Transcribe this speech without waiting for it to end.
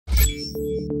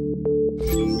Hey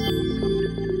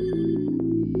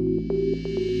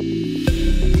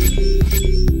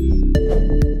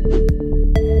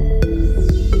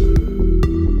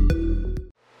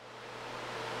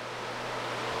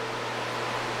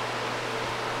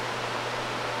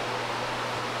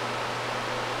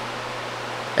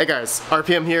guys,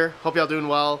 RPM here. Hope y'all doing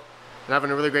well and having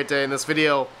a really great day. In this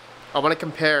video, I want to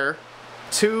compare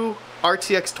two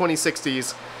RTX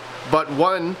 2060s, but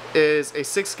one is a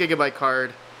 6GB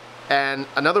card and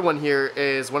another one here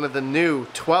is one of the new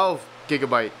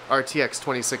 12GB RTX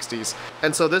 2060s.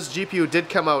 And so this GPU did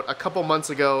come out a couple months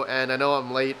ago, and I know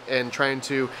I'm late in trying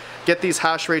to get these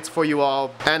hash rates for you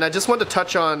all. And I just want to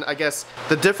touch on, I guess,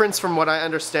 the difference from what I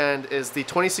understand is the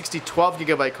 2060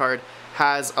 12GB card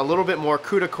has a little bit more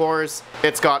CUDA cores,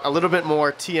 it's got a little bit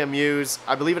more TMUs,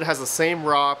 I believe it has the same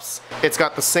ROPs, it's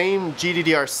got the same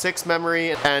GDDR6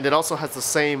 memory, and it also has the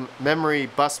same memory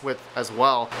bus width as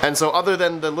well. And so other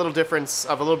than the little difference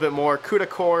of a little bit more CUDA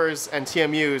cores and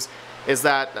TMUs, is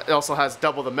that it also has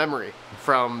double the memory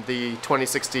from the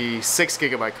 2060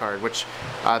 6GB card, which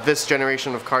this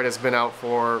generation of card has been out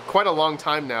for quite a long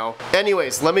time now.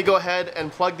 Anyways, let me go ahead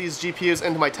and plug these GPUs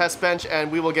into my test bench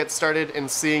and we will get started in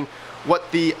seeing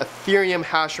what the Ethereum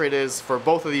hash rate is for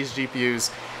both of these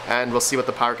GPUs, and we'll see what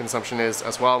the power consumption is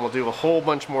as well, and we'll do a whole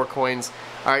bunch more coins.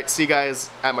 Alright, see you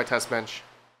guys at my test bench.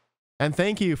 And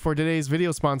thank you for today's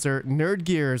video sponsor,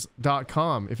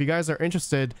 nerdgears.com. If you guys are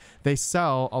interested, they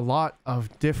sell a lot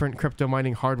of different crypto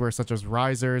mining hardware such as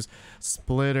risers,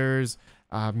 splitters,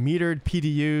 metered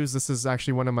PDUs. This is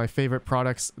actually one of my favorite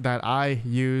products that I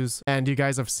use, and you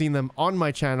guys have seen them on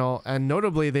my channel. And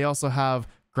notably, they also have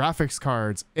graphics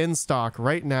cards in stock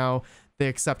right now. They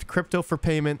accept crypto for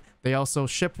payment. They also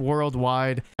ship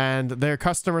worldwide, and their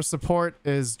customer support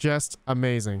is just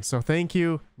amazing. So thank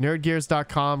you,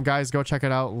 nerdgears.com. Guys, go check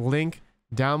it out. Link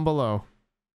down below.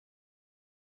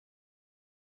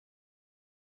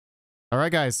 All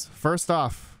right, guys. First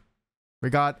off, we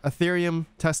got Ethereum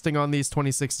testing on these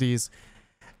 2060s,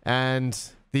 and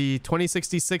the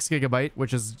 2060 6GB,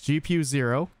 which is GPU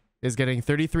 0, is getting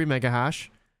 33 megahash,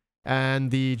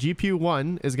 and the GPU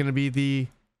 1 is going to be the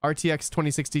RTX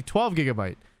 2060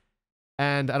 12GB.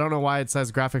 And I don't know why it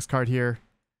says graphics card here,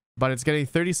 but it's getting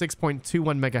 36.21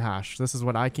 megahash. This is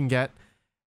what I can get.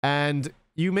 And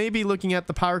you may be looking at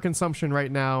the power consumption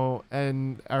right now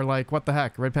and are like, what the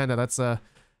heck, Red Panda, that's a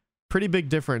pretty big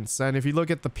difference. And if you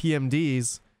look at the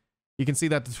PMDs, you can see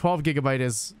that the 12GB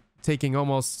is taking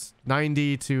almost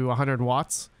 90 to 100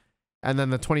 watts. And then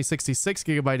the 2060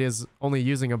 6GB is only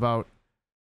using about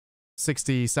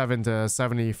 67 to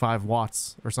 75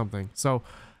 watts or something. So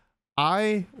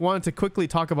I wanted to quickly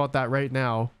talk about that right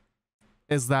now,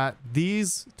 is that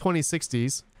these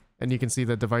 2060s, and you can see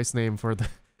the device name for the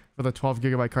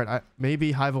 12GB card.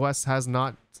 Maybe HiveOS has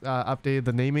not updated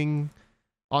the naming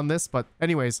on this, but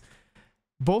anyways,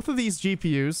 both of these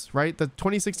GPUs, right? The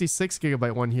 2060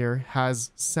 6GB one here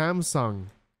has Samsung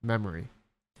memory,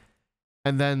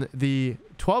 and then the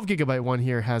 12GB one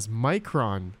here has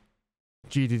Micron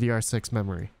GDDR6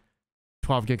 memory,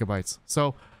 12 gigabytes.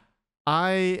 So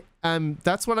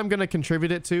that's what I'm going to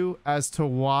contribute it to as to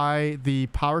why the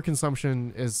power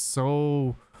consumption is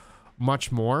so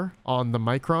much more on the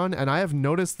Micron. And I have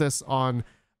noticed this on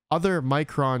other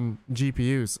Micron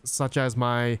GPUs, such as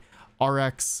my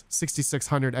RX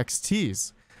 6600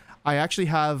 XTs. I actually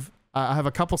have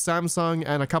a couple Samsung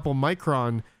and a couple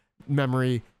Micron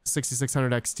memory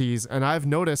 6600 XTs, and I've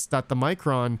noticed that the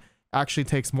Micron actually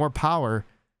takes more power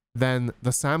than the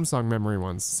Samsung memory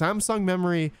ones. Samsung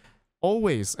memory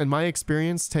always, in my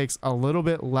experience, takes a little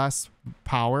bit less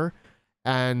power,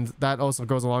 and that also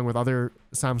goes along with other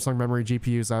Samsung memory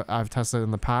GPUs that I've tested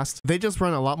in the past. They just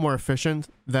run a lot more efficient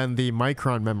than the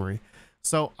Micron memory.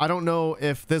 So I don't know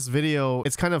if this video,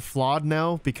 it's kind of flawed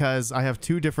now because I have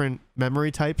two different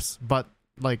memory types, but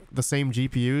like the same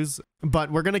GPUs.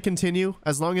 But we're going to continue.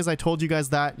 As long as I told you guys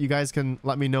that, you guys can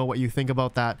let me know what you think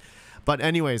about that. But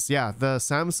anyways, yeah, the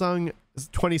Samsung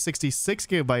 2060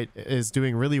 6GB is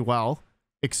doing really well,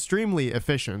 extremely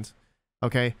efficient,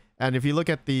 okay? And if you look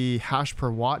at the hash per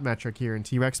watt metric here in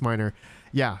T-Rex Miner,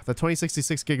 yeah, the 2060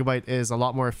 6GB is a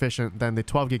lot more efficient than the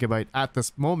 12GB at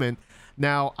this moment.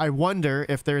 Now, I wonder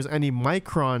if there's any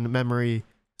Micron memory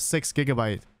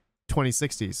 6GB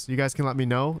 2060s. You guys can let me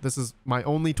know. This is my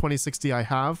only 2060 I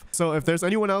have. So if there's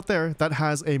anyone out there that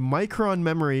has a Micron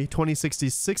memory 2060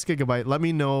 6GB, let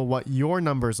me know what your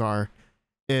numbers are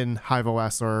in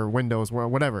HiveOS or Windows or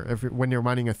whatever when you're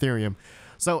mining Ethereum.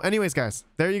 So anyways, guys,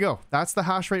 there you go. That's the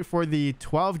hash rate for the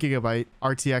 12GB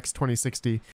RTX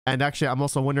 2060. And actually, I'm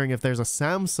also wondering if there's a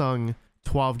Samsung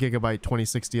 12 gigabyte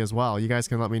 2060 as well. You guys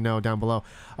can let me know down below.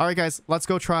 All right, guys, let's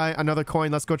go try another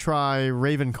coin. Let's go try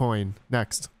Ravencoin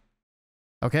next.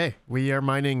 Okay, we are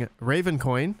mining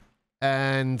Ravencoin,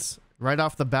 and right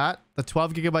off the bat, the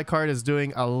 12 gigabyte card is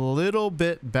doing a little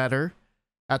bit better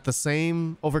at the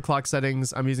same overclock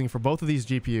settings I'm using for both of these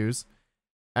GPUs.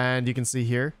 And you can see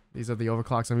here, these are the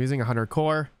overclocks I'm using: 100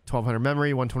 core, 1200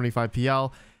 memory, 125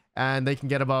 PL, and they can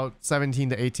get about 17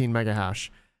 to 18 mega hash.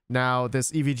 Now,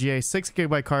 this EVGA 6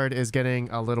 gigabyte card is getting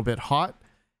a little bit hot,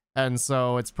 and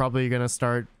so it's probably going to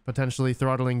start potentially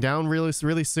throttling down really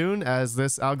soon, as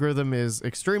this algorithm is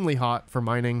extremely hot for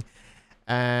mining.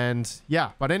 And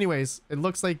yeah, but anyways, it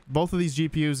looks like both of these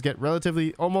GPUs get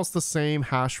relatively almost the same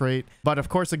hash rate, but of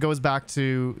course it goes back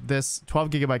to this 12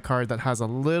 gigabyte card that has a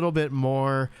little bit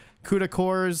more CUDA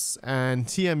cores and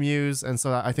TMUs, and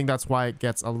so I think that's why it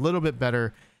gets a little bit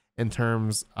better in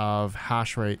terms of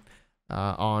hash rate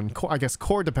on I guess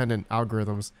core dependent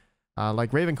algorithms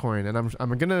like Ravencoin. And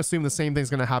I'm gonna assume the same thing's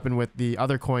gonna happen with the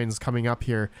other coins coming up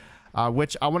here,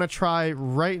 which I want to try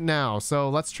right now. So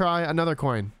let's try another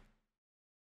coin.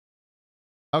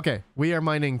 Okay, we are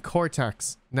mining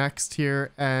Cortex next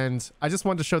here, and I just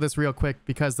wanted to show this real quick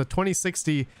because the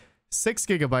 2060 6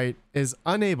 gigabyte is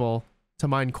unable to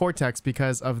mine Cortex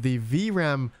because of the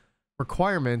VRAM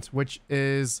requirement, which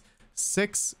is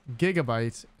 6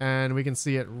 gigabyte, and we can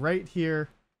see it right here.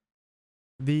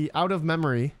 The out of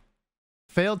memory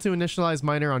failed to initialize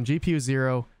miner on GPU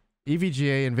 0,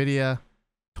 EVGA NVIDIA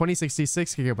 2060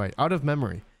 6 gigabyte out of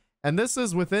memory, and this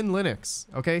is within Linux.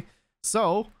 Okay,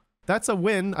 so that's a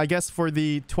win, I guess, for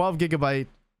the 12 gigabyte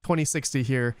 2060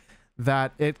 here,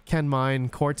 that it can mine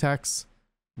Cortex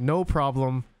no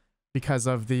problem because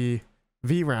of the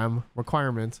VRAM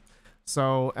requirement.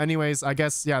 So anyways, I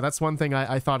guess, yeah, that's one thing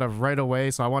I thought of right away,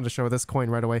 so I wanted to show this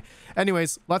coin right away.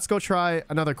 Anyways, let's go try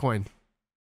another coin.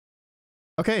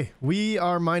 Okay, we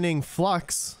are mining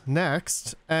Flux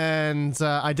next, and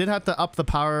I did have to up the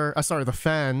power, the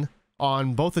fan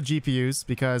on both the GPUs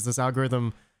because this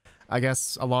algorithm, I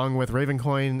guess, along with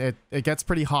Ravencoin, it gets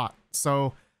pretty hot.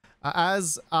 So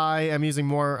as I am using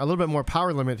a little bit more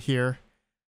power limit here,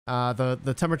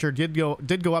 the temperature did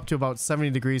go up to about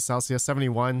 70 degrees Celsius,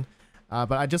 71.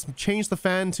 But I just changed the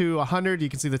fan to 100. You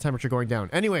can see the temperature going down.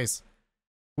 Anyways,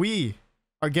 we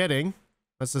are getting,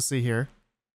 let's just see here,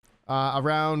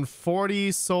 around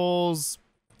 40 souls,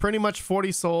 pretty much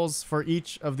 40 souls for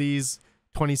each of these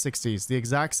 2060s. The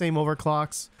exact same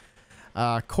overclocks,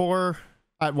 core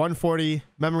at 140,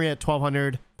 memory at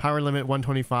 1200, power limit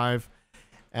 125,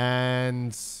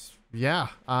 and yeah,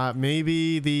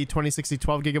 maybe the 2060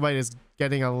 12 gigabyte is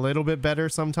getting a little bit better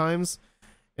sometimes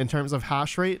in terms of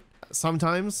hash rate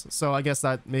sometimes. So I guess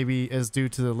that maybe is due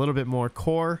to a little bit more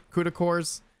CUDA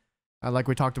cores, like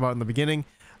we talked about in the beginning.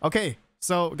 Okay,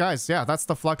 so guys, yeah, that's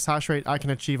the Flux hash rate I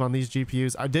can achieve on these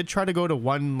GPUs. I did try to go to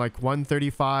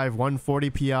 135, 140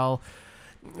 PL,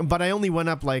 but I only went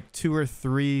up like 2 or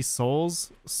 3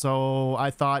 souls. So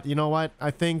I thought, you know what?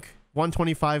 I think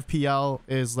 125 PL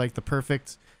is like the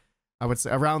perfect, I would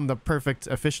say around the perfect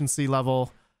efficiency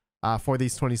level for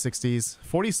these 2060s.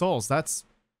 40 souls, that's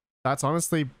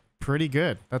honestly pretty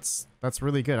good. That's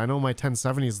really good. I know my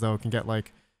 1070s though can get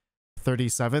like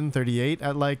 37, 38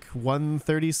 at like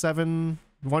 137,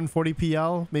 140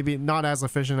 PL. Maybe not as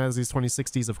efficient as these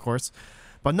 2060s, of course,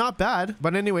 but not bad.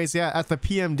 But anyways, yeah, at the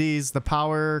PMDs, the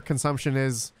power consumption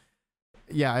is,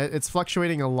 yeah, it's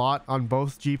fluctuating a lot on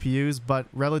both GPUs, but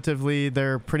relatively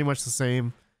they're pretty much the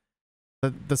same.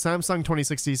 The Samsung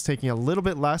 2060 is taking a little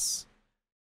bit less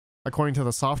according to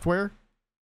the software,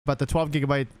 but the 12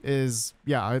 gigabyte is,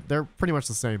 yeah, they're pretty much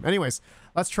the same. Anyways,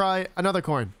 let's try another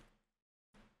coin.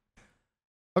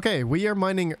 Okay, we are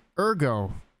mining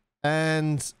Ergo,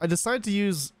 and I decided to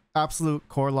use absolute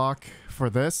core lock for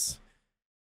this.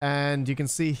 And you can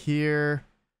see here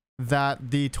that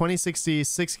the 2060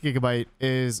 6 gigabyte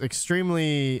is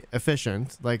extremely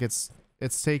efficient. Like it's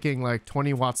taking like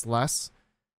 20 watts less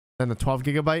than the 12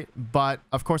 gigabyte, but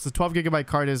of course the 12 gigabyte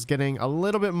card is getting a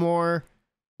little bit more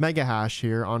mega hash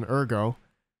here on Ergo.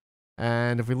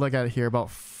 And if we look at it here, about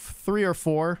 3 or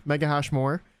 4 mega hash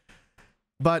more.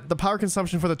 But the power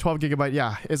consumption for the 12 gigabyte,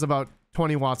 yeah, is about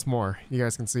 20 watts more. You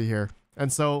guys can see here.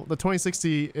 And so the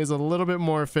 2060 is a little bit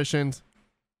more efficient,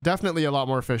 definitely a lot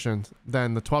more efficient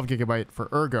than the 12 gigabyte for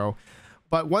Ergo.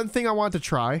 But one thing I want to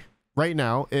try right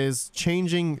now is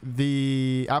changing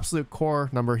the absolute core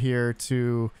number here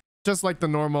to just like the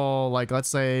normal, like let's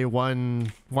say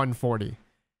 140.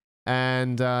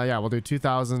 And yeah, we'll do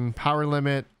 2000 power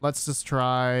limit. Let's just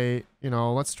try,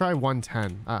 let's try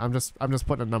 110. I'm just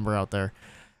putting a number out there,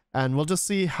 and we'll just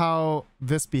see how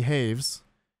this behaves.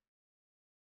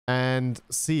 and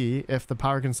see if the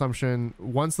power consumption,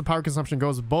 once the power consumption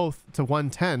goes both to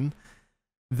 110,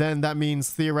 then that means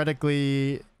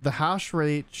theoretically the hash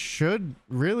rate should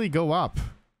really go up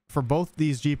for both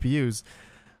these GPUs.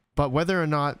 But whether or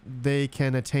not they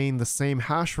can attain the same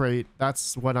hash rate,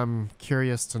 that's what I'm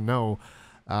curious to know,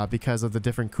 because of the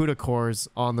different CUDA cores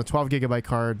on the 12 gigabyte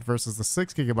card versus the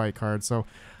 6 gigabyte card. So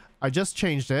I just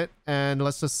changed it, and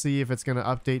let's just see if it's going to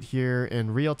update here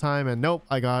in real time. And nope,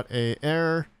 I got a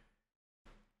error.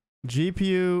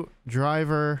 GPU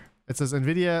driver, it says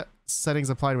NVIDIA settings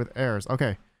applied with errors.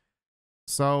 Okay,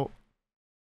 so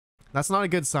that's not a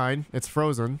good sign. It's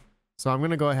frozen. So I'm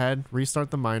going to go ahead, restart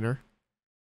the miner.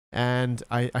 And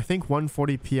I think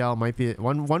 140 PL might be,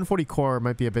 140 core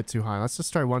might be a bit too high. Let's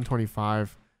just try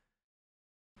 125.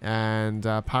 And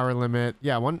power limit,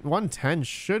 yeah, 110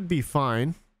 should be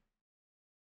fine.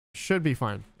 Should be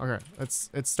fine. Okay, it's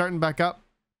starting back up.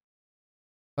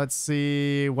 Let's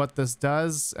see what this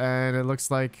does. And it looks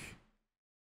like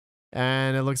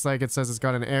it says it's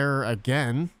got an error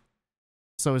again.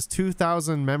 So is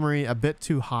 2000 memory a bit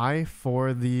too high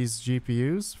for these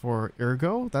GPUs, for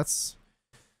Ergo? Let's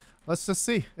just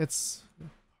see. It's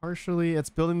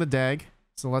building the DAG.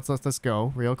 So let's let this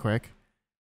go real quick.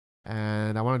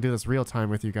 And I want to do this real time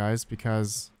with you guys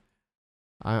because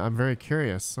I'm very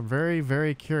curious. I'm very,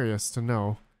 very curious to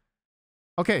know.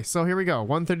 Okay, so here we go.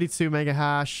 132 mega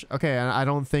hash. Okay, and I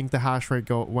don't think the hash rate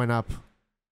went up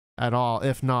at all.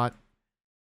 If not,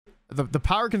 the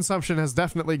power consumption has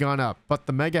definitely gone up, but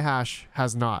the mega hash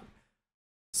has not.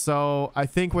 So I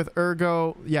think with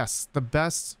Ergo, yes, the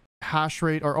best hash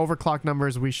rate or overclock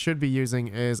numbers we should be using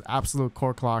is absolute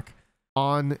core clock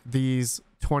on these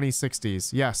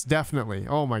 2060s. Yes, definitely.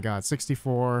 Oh my god,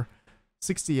 64,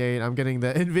 68. I'm getting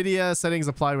the NVIDIA settings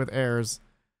applied with errors.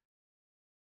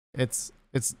 It's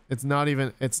not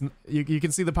even, you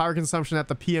can see the power consumption at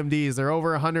the PMDs. They're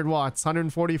over 100 watts,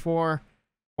 144,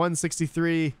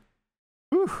 163.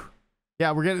 Whew.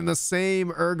 Yeah, we're getting the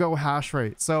same Ergo hash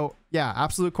rate. So yeah,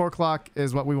 absolute core clock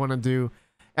is what we want to do.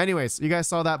 Anyways, you guys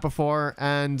saw that before,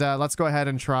 and let's go ahead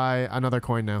and try another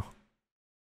coin now.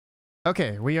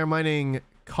 Okay, we are mining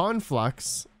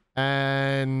Conflux,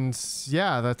 and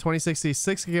yeah, the 2060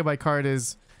 6 gigabyte card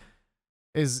is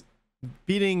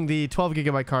beating the 12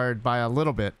 gigabyte card by a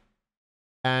little bit.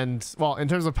 And well, in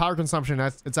terms of power consumption,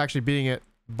 it's actually beating it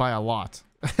by a lot.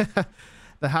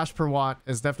 The hash per watt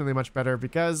is definitely much better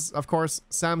because, of course,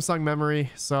 Samsung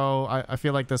memory. So I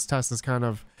feel like this test is kind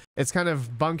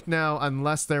of bunked now.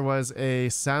 Unless there was a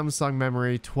Samsung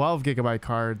memory 12 gigabyte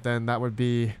card, then that would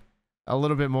be a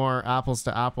little bit more apples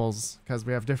to apples because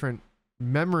we have different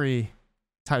memory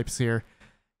types here.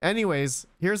 Anyways,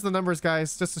 here's the numbers,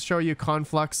 guys, just to show you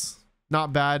Conflux.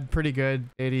 Not bad, pretty good.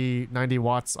 80, 90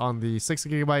 watts on the 6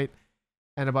 gigabyte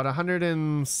and about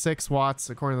 106 watts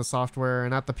according to the software.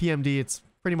 And at the PMD, it's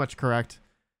pretty much correct.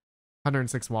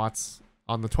 106 watts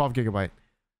on the 12 gigabyte.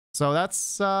 So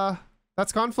that's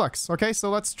Conflux. Okay, so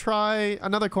let's try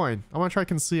another coin. I want to try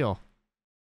Conceal.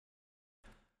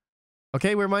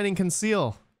 Okay, we're mining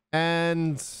Conceal,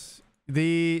 and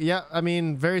I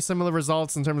mean, very similar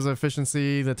results in terms of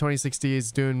efficiency. The 2060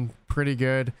 is doing pretty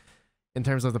good in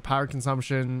terms of the power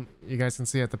consumption. You guys can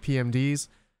see at the PMDs,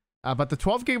 but the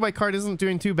 12 gigabyte card isn't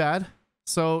doing too bad.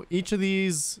 So each of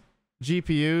these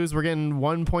GPUs, we're getting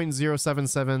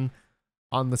 1.077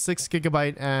 on the 6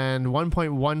 gigabyte and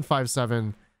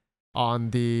 1.157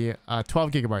 on the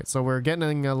 12 gigabyte. So we're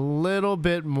getting a little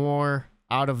bit more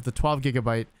out of the 12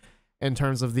 gigabyte in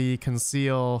terms of the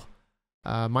Conceal,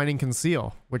 mining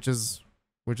Conceal, which is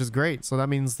great. So that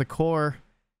means the core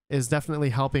is definitely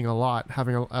helping a lot.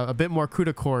 Having a bit more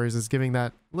CUDA cores is giving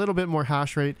that little bit more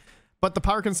hash rate, but the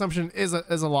power consumption is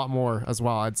a lot more as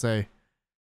well. I'd say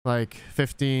like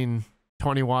 15,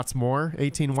 20 watts more,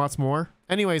 18 watts more.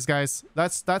 Anyways, guys,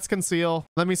 that's Conceal.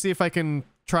 Let me see if I can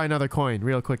try another coin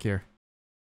real quick here.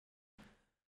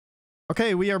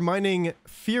 Okay, we are mining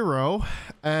Firo,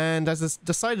 and I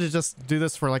decided to just do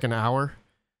this for like an hour,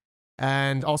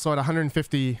 and also at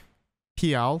 150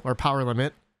 PL or power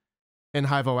limit in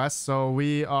HiveOS. So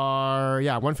we are,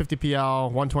 yeah, 150 PL,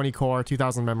 120 core,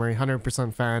 2000 memory,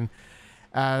 100% fan,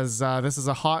 as this is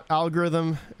a hot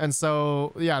algorithm. And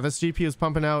so yeah, this GPU is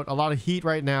pumping out a lot of heat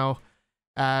right now,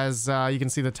 as you can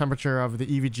see the temperature of the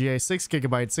EVGA 6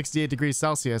 gigabyte, 68 degrees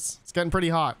Celsius. It's getting pretty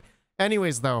hot.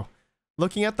 Anyways though,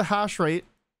 looking at the hash rate,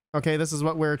 okay, this is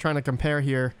what we're trying to compare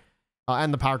here,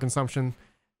 and the power consumption,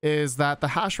 is that the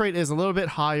hash rate is a little bit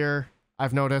higher,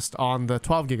 I've noticed, on the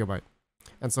 12 gigabyte.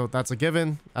 And so that's a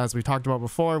given, as we talked about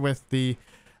before, with a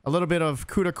little bit of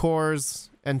CUDA cores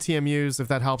and TMUs, if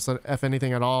that helps, if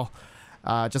anything at all.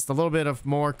 Just a little bit of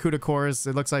more CUDA cores.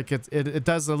 It looks like it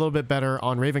does a little bit better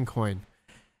on Ravencoin.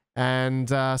 And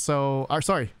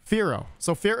Firo.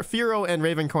 So Firo and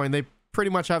Ravencoin, they pretty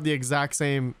much have the exact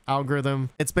same algorithm.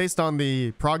 It's based on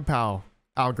the ProgPow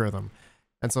algorithm.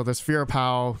 And so there's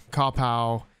FiroPow,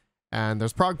 CawPow, and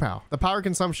there's ProgPow. The power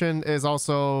consumption is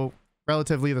also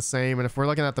relatively the same. And if we're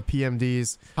looking at the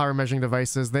PMDs, power measuring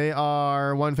devices, they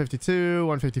are 152,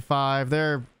 155.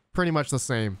 They're pretty much the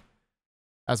same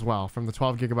as well, from the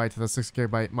 12 gigabyte to the 6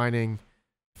 gigabyte mining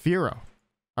Firo.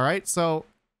 All right, so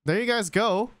there you guys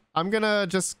go.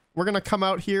 We're gonna come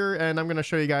out here and I'm gonna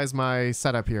show you guys my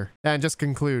setup here and just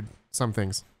conclude some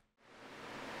things.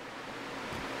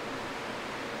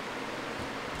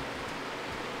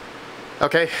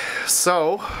 Okay,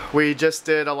 so we just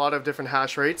did a lot of different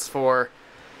hash rates for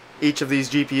each of these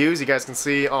GPUs. You guys can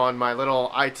see on my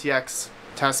little ITX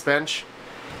test bench.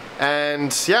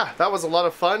 And yeah, that was a lot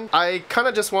of fun. I kind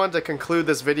of just wanted to conclude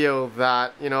this video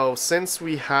that, you know, since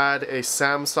we had a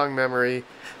Samsung memory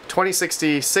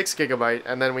 2060 6 gigabyte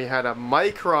and then we had a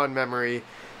Micron memory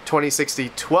 2060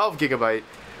 12 gigabyte,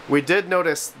 we did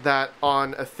notice that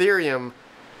on Ethereum,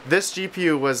 this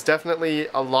GPU was definitely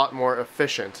a lot more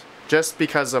efficient just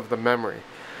because of the memory.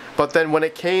 But then when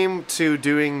it came to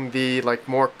doing the like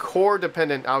more core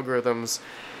dependent algorithms,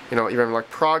 you know, even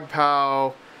like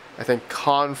ProgPow, I think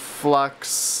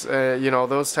Conflux, you know,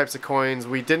 those types of coins,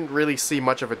 we didn't really see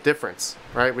much of a difference,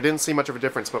 right? We didn't see much of a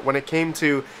difference. But when it came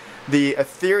to the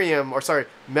Ethereum, or sorry,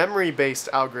 memory-based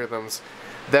algorithms,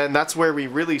 then that's where we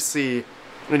really see,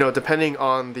 you know, depending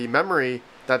on the memory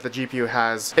that the GPU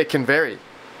has, it can vary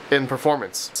in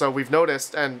performance. So we've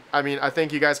noticed, and I mean, I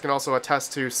think you guys can also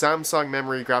attest to, Samsung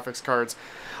memory graphics cards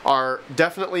are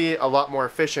definitely a lot more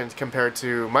efficient compared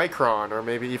to Micron or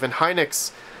maybe even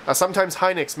Hynix. Sometimes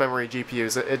Hynix memory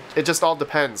GPUs, it just all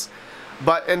depends.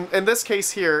 But in this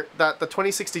case here, that the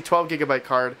 2060 12 gigabyte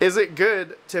card, is it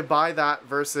good to buy that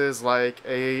versus like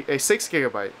a 6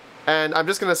 gigabyte? And I'm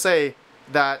just gonna say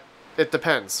that it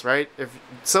depends, right? If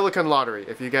Silicon Lottery,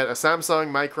 if you get a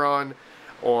Samsung Micron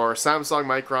or Samsung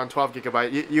Micron 12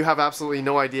 gigabyte, you have absolutely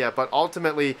no idea. But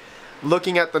ultimately,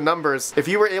 looking at the numbers, if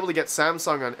you were able to get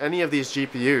Samsung on any of these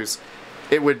GPUs,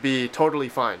 it would be totally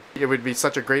fine. It would be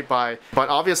such a great buy. But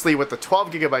obviously with the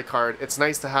 12 gigabyte card, it's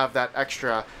nice to have that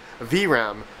extra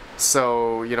VRAM.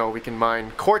 So, you know, we can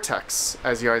mine Cortex.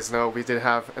 As you guys know, we did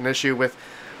have an issue with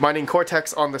mining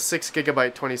Cortex on the 6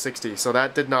 gigabyte 2060. So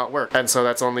that did not work. And so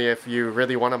that's only if you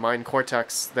really want to mine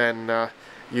Cortex, then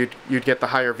you'd get the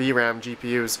higher VRAM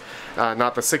GPUs,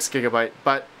 not the 6 gigabyte.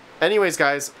 But anyways,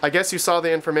 guys, I guess you saw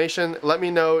the information. Let me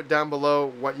know down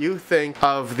below what you think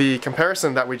of the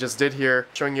comparison that we just did here,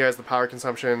 showing you guys the power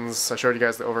consumptions. I showed you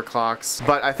guys the overclocks.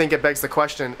 But I think it begs the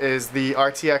question, is the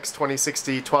RTX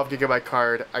 2060 12 gigabyte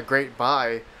card a great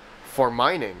buy for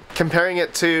mining? Comparing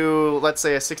it to, let's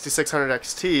say, a 6600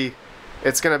 XT,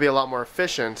 it's going to be a lot more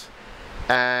efficient.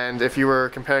 And if you were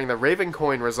comparing the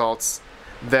Ravencoin results,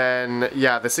 then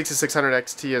yeah, the 6600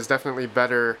 XT is definitely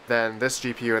better than this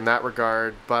GPU in that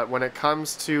regard. But when it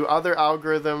comes to other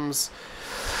algorithms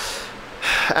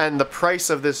and the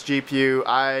price of this GPU,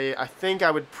 I think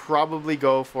I would probably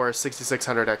go for a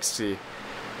 6600 XT.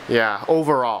 Yeah,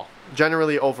 overall.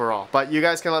 Generally overall. But you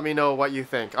guys can let me know what you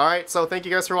think. Alright, so thank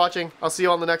you guys for watching. I'll see you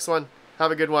on the next one.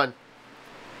 Have a good one.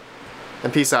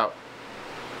 And peace out.